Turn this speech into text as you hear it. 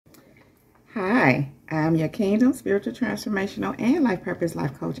Hi, I'm your Kingdom Spiritual Transformational and Life Purpose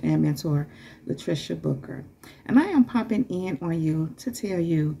Life Coach and Mentor, Latricia Booker. And I am popping in on you to tell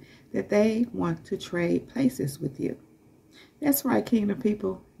you that they want to trade places with you. That's right, Kingdom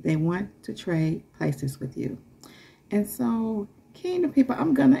people. They want to trade places with you. And so, Kingdom people,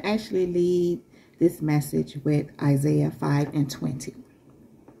 I'm going to actually lead this message with Isaiah 5:20.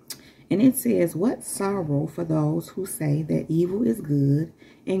 And it says, "What sorrow for those who say that evil is good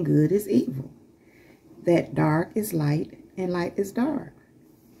and good is evil, that dark is light and light is dark,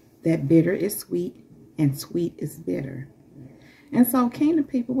 that bitter is sweet and sweet is bitter." And so, Kingdom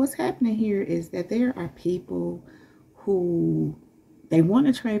people, what's happening here is that there are people who, they want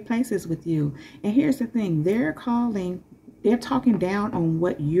to trade places with you. And here's the thing, they're talking down on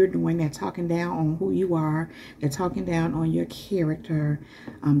what you're doing. They're talking down on who you are. They're talking down on your character.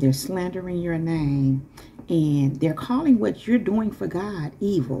 They're slandering your name. And they're calling what you're doing for God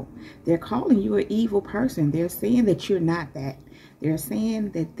evil. They're calling you an evil person. They're saying that you're not that. They're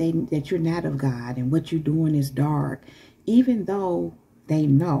saying that you're not of God and what you're doing is dark, even though they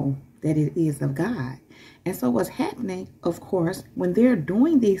know that it is of God. And so what's happening, of course, when they're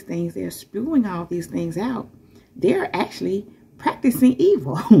doing these things, they're spewing all these things out, they're actually practicing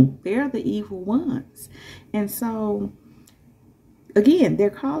evil. They're the evil ones. And so, again, they're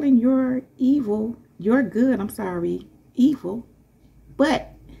calling your good, evil,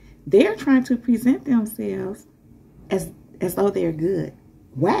 but they're trying to present themselves as though they're good.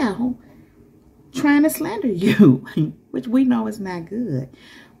 Wow. Trying to slander you, which we know is not good.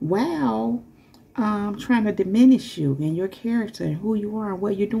 Wow. Trying to diminish you and your character and who you are and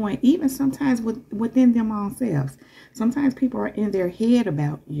what you're doing, even sometimes within them own selves. Sometimes people are in their head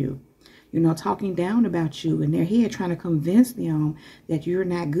about you, talking down about you in their head, trying to convince them that you're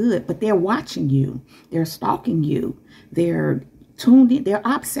not good, but they're watching you. They're stalking you. They're tuned in. They're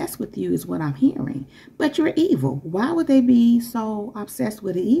obsessed with you is what I'm hearing, but you're evil. Why would they be so obsessed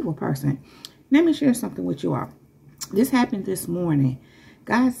with an evil person? Let me share something with you all. This happened this morning.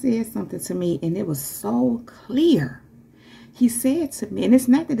 God said something to me, and it was so clear. He said to me, and it's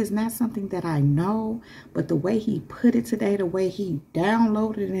not that it's not something that I know, but the way he put it today, the way he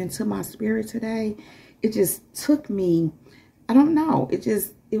downloaded it into my spirit today, it just took me, I don't know,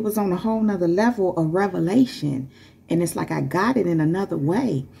 it was on a whole nother level of revelation. And it's like I got it in another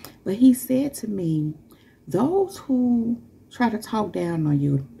way. But he said to me, those who try to talk down on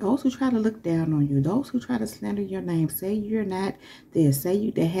you, those who try to look down on you, those who try to slander your name, say you're not this,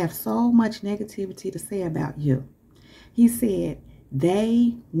 they have so much negativity to say about you. He said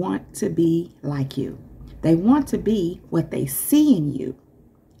they want to be like you. They want to be what they see in you.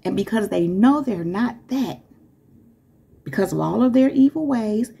 And because they know they're not that, because of all of their evil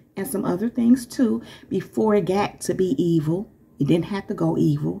ways and some other things too, before it got to be evil, it didn't have to go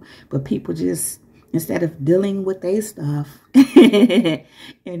evil, but people just, instead of dealing with their stuff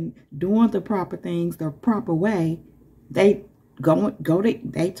and doing the proper things the proper way, they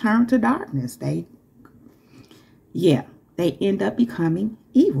they turn to darkness. They end up becoming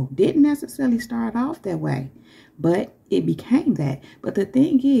evil. Didn't necessarily start off that way, but it became that. But the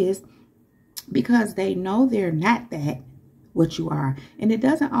thing is, because they know they're not that, what you are, and it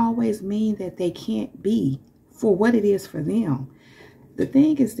doesn't always mean that they can't be for what it is for them. The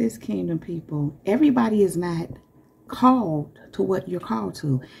thing is this, Kingdom people, everybody is not called to what you're called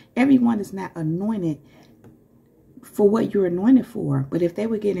to. Everyone is not anointed for what you're anointed for. But if they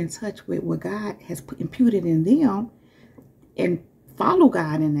would get in touch with what God has imputed in them and follow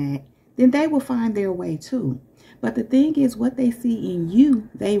God in that, then they will find their way too. But the thing is, what they see in you,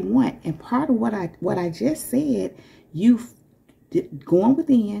 they want. And part of what I just said, you going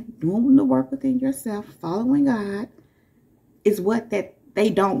within, doing the work within yourself, following God, is what that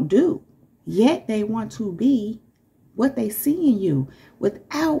they don't do. Yet they want to be what they see in you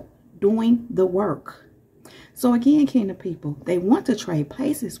without doing the work. So again, Kingdom people, they want to trade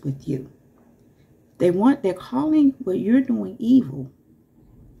places with you. They're calling what you're doing evil,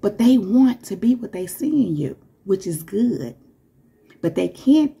 but they want to be what they see in you, which is good. But they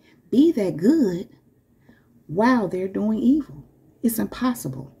can't be that good while they're doing evil. It's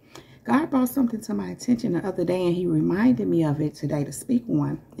impossible. God brought something to my attention the other day, and he reminded me of it today to speak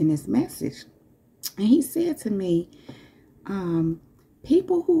on in this message. And he said to me,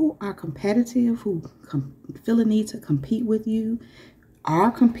 people who are competitive, who feel a need to compete with you,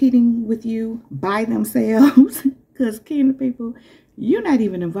 are competing with you by themselves. Because, Kingdom people, you're not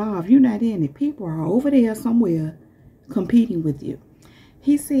even involved. You're not in it. People are over there somewhere competing with you.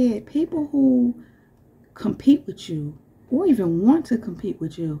 He said people who compete with you or even want to compete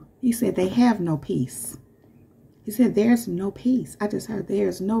with you, he said they have no peace. He said there's no peace. I just heard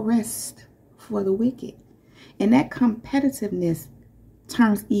there's no rest for the wicked. And that competitiveness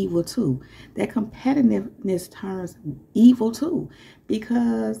turns evil too. That competitiveness turns evil too,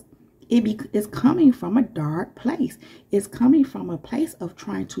 because it's coming from a dark place. It's coming from a place of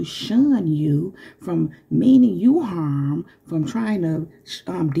trying to shun you, from meaning you harm, from trying to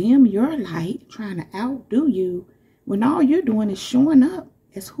dim your light, trying to outdo you, when all you're doing is showing up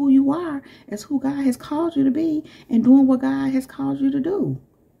as who you are, as who God has called you to be, and doing what God has called you to do.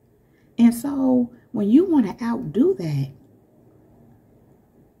 And so when you want to outdo that,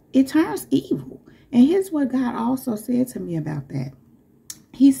 it turns evil. And here's what God also said to me about that.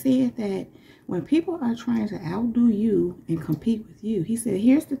 He said that when people are trying to outdo you and compete with you, he said,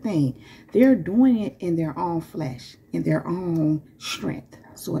 here's the thing. They're doing it in their own flesh, in their own strength,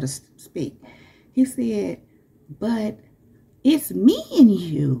 so to speak. He said, but it's me in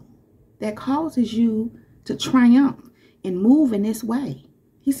you that causes you to triumph and move in this way.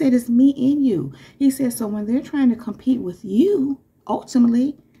 He said, it's me in you. He said, so when they're trying to compete with you,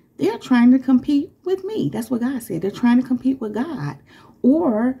 ultimately, they're trying to compete with me. That's what God said. They're trying to compete with God,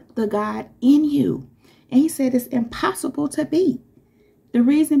 or the God in you. And he said it's impossible to be. The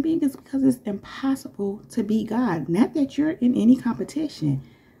reason being is because it's impossible to be God. Not that you're in any competition,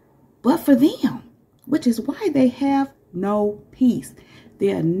 but for them, which is why they have no peace.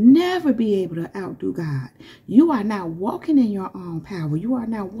 They'll never be able to outdo God. You are not walking in your own power. You are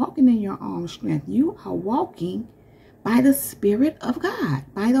not walking in your own strength. You are walking by the Spirit of God,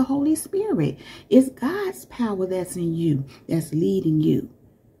 by the Holy Spirit. It's God's power that's in you, that's leading you,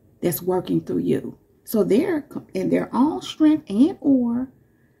 that's working through you. So they're in their own strength and or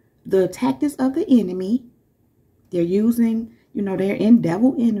the tactics of the enemy. They're using, they're in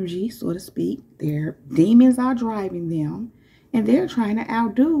devil energy, so to speak. Their demons are driving them, and they're trying to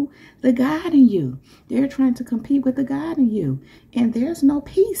outdo the God in you. They're trying to compete with the God in you. And there's no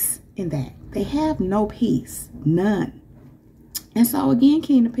peace in that. They have no peace. None. And so again,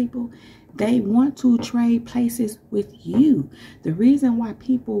 kingdom people, they want to trade places with you. The reason why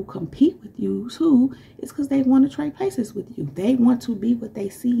people compete with you too is because they want to trade places with you. They want to be what they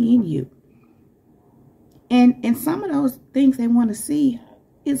see in you. And some of those things they want to see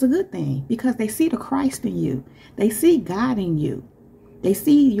is a good thing, because they see the Christ in you. They see God in you. They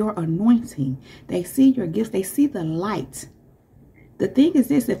see your anointing. They see your gifts. They see the light. The thing is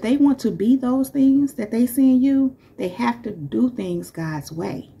this: if they want to be those things that they see in you, they have to do things God's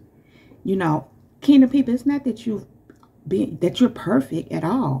way. Kingdom people, it's not that you're perfect at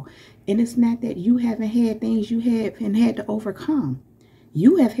all. And it's not that you haven't had things you haven't had to overcome.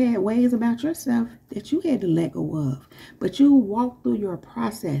 You have had ways about yourself that you had to let go of. But you walked through your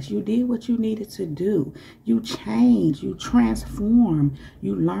process. You did what you needed to do. You changed. You transformed.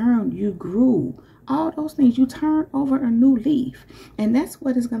 You learned. You grew. All those things. You turned over a new leaf. And that's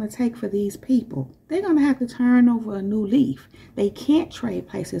what it's going to take for these people. They're going to have to turn over a new leaf. They can't trade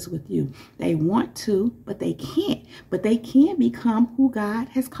places with you. They want to, but they can't. But they can become who God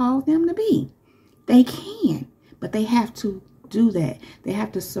has called them to be. They can. But they have to do that. They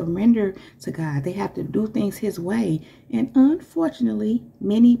have to surrender to God. They have to do things His way. And unfortunately,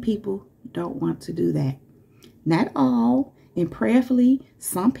 many people don't want to do that. Not all. And prayerfully,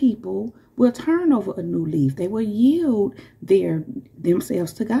 some people will turn over a new leaf. They will yield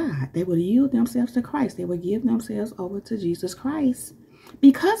themselves to God. They will yield themselves to Christ. They will give themselves over to Jesus Christ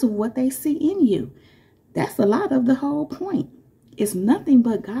because of what they see in you. That's a lot of the whole point. It's nothing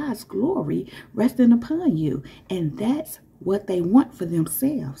but God's glory resting upon you. And that's what they want for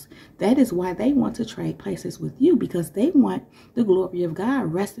themselves. That is why they want to trade places with you, because they want the glory of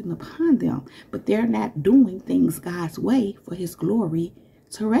God resting upon them. But they're not doing things God's way for His glory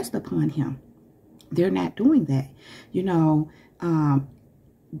to rest upon Him. They're not doing that.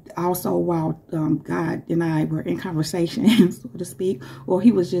 Also, while God and I were in conversation, so to speak, or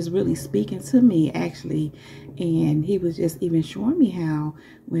He was just really speaking to me, actually, and He was just even showing me how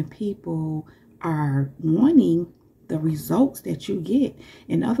when people are wanting the results that you get.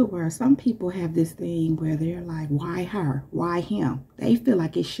 In other words, some people have this thing where they're like, why her? Why him? They feel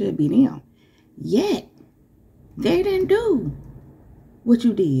like it should be them. Yet, they didn't do what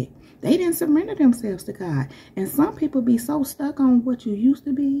you did. They didn't surrender themselves to God. And some people be so stuck on what you used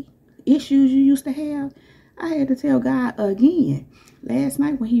to be, issues you used to have. I had to tell God again. Last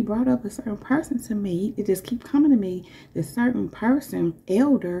night when He brought up a certain person to me, it just keep coming to me, this certain person,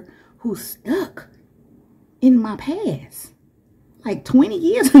 elder, who's stuck in my past, like 20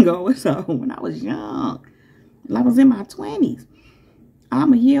 years ago or so, when I was young. I was in my 20s.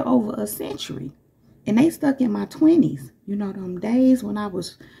 I'm a year over a century, and they stuck in my 20s. Them days when I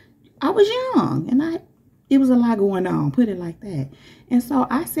was young, and It was a lot going on, put it like that. And so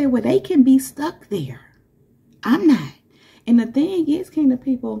I said, well, they can be stuck there. I'm not. And the thing is, kingdom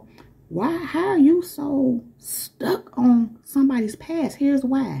people, how are you so stuck on somebody's past? Here's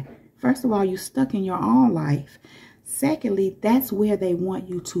why. First of all, you're stuck in your own life. Secondly, that's where they want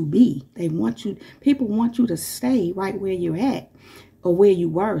you to be. People want you to stay right where you're at, or where you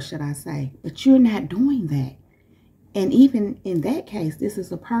were, should I say. But you're not doing that. And even in that case, this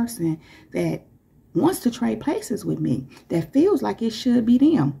is a person that wants to trade places with me, that feels like it should be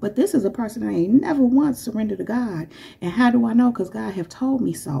them. But this is a person that ain't never once surrendered to God. And how do I know? Because God have told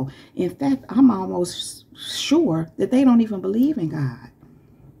me so. In fact, I'm almost sure that they don't even believe in God.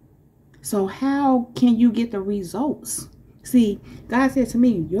 So how can you get the results? See, God said to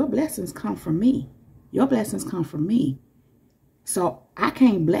me, your blessings come from me. Your blessings come from me. So I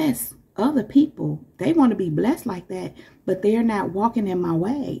can't bless other people. They want to be blessed like that, but they're not walking in my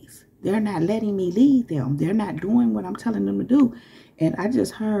ways. They're not letting me lead them. They're not doing what I'm telling them to do. And I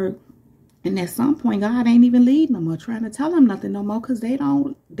just heard, and at some point, God ain't even leading them or trying to tell them nothing no more, because they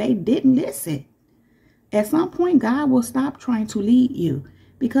didn't listen. At some point, God will stop trying to lead you,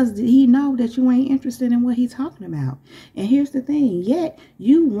 because he know that you ain't interested in what he's talking about. And here's the thing, yet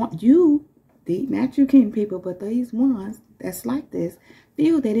not you king people, but these ones that's like this,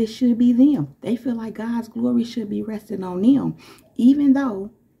 feel that it should be them. They feel like God's glory should be resting on them, even though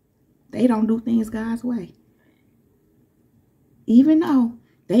they don't do things God's way. Even though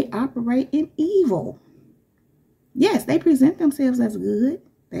they operate in evil. Yes, they present themselves as good.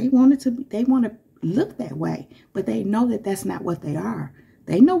 They want to look that way, but they know that that's not what they are.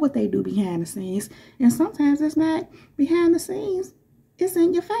 They know what they do behind the scenes, and sometimes it's not behind the scenes. It's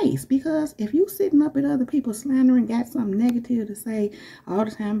in your face, because if you sitting up at other people slandering, got something negative to say all the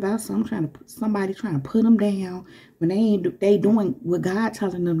time about somebody trying to put them down when they doing what God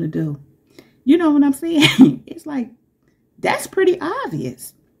telling them to do. You know what I'm saying? It's like, that's pretty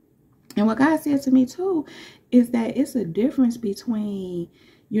obvious. And what God said to me too is that it's a difference between,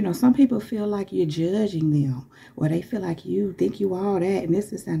 some people feel like you're judging them, or they feel like you think you all that and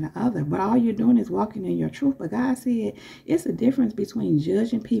this and the other, but all you're doing is walking in your truth. But God said it's a difference between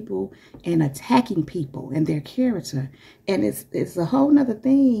judging people and attacking people and their character. And it's a whole nother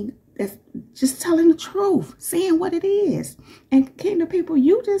thing. That's just telling the truth, saying what it is. And kingdom people,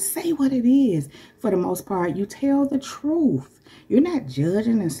 you just say what it is. For the most part, you tell the truth. You're not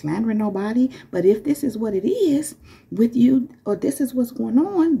judging and slandering nobody. But if this is what it is with you, or this is what's going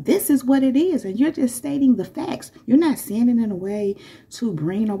on, this is what it is. And you're just stating the facts. You're not saying it in a way to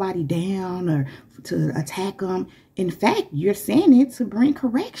bring nobody down or to attack them. In fact, you're saying it to bring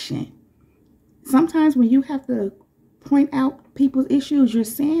correction. Sometimes when you have to point out people's issues, you're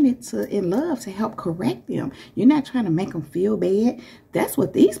saying it in love to help correct them. You're not trying to make them feel bad. That's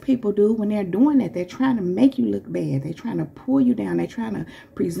what these people do when they're doing that. They're trying to make you look bad. They're trying to pull you down. They're trying to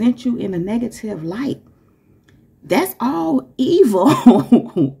present you in a negative light. That's all evil.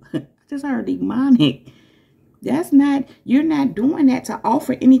 I just heard demonic. You're not doing that to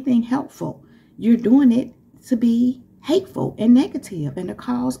offer anything helpful. You're doing it to be hateful and negative and to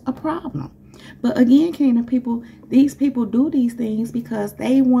cause a problem. But again, kingdom people, these people do these things because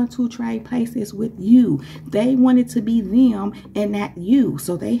they want to trade places with you. They want it to be them and not you.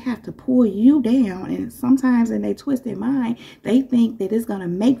 So they have to pull you down. And sometimes in their twisted mind, they think that it's going to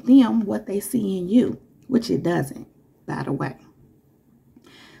make them what they see in you, which it doesn't, by the way.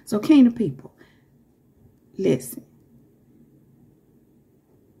 So kingdom people, listen.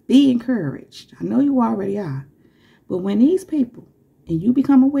 Be encouraged. I know you already are. But when these people, and you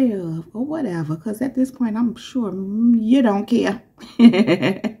become aware of, or whatever, because at this point, I'm sure you don't care.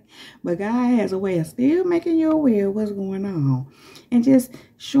 But God has a way of still making you aware of what's going on. And just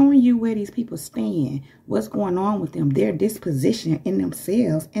showing you where these people stand, what's going on with them, their disposition in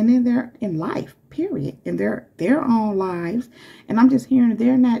themselves, and in life, period. In their own lives. And I'm just hearing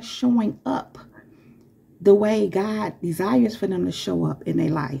they're not showing up the way God desires for them to show up in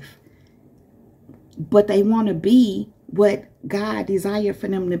their life. But they want to be what God desired for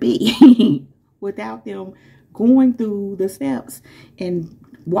them to be without them going through the steps and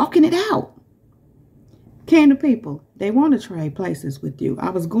walking it out. Kingdom people, they want to trade places with you. I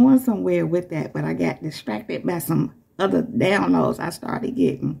was going somewhere with that, but I got distracted by some other downloads I started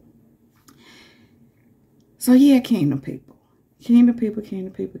getting. So yeah, kingdom people. Kingdom people,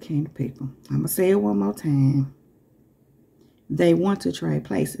 kingdom people, kingdom people. I'm going to say it one more time. They want to trade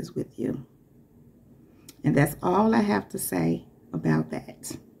places with you. And that's all I have to say about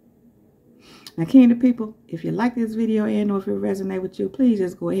that. Now, kingdom people, if you like this video and or if it resonates with you, please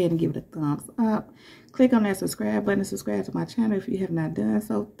just go ahead and give it a thumbs up. Click on that subscribe button and subscribe to my channel if you have not done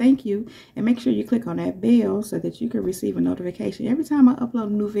so. Thank you. And make sure you click on that bell so that you can receive a notification every time I upload a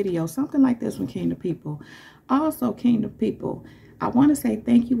new video, something like this from Kingdom People. Also, Kingdom People, I want to say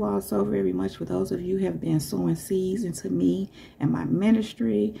thank you all so very much for those of you who have been sowing seeds into me and my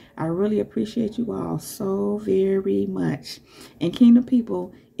ministry. I really appreciate you all so very much. And Kingdom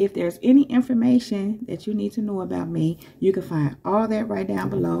People, if there's any information that you need to know about me, you can find all that right down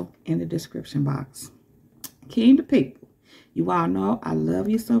below in the description box. Kingdom People, you all know I love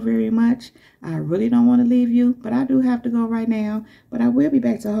you so very much. I really don't want to leave you, but I do have to go right now. But I will be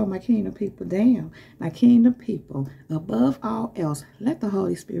back to hold my Kingdom People down. My Kingdom People, above all else, let the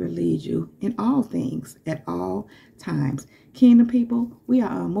Holy Spirit lead you in all things at all times. Kingdom People, we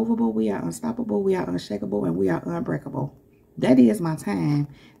are unmovable, we are unstoppable, we are unshakable, and we are unbreakable. That is my time.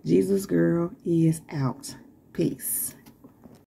 Jesus Girl is out. Peace.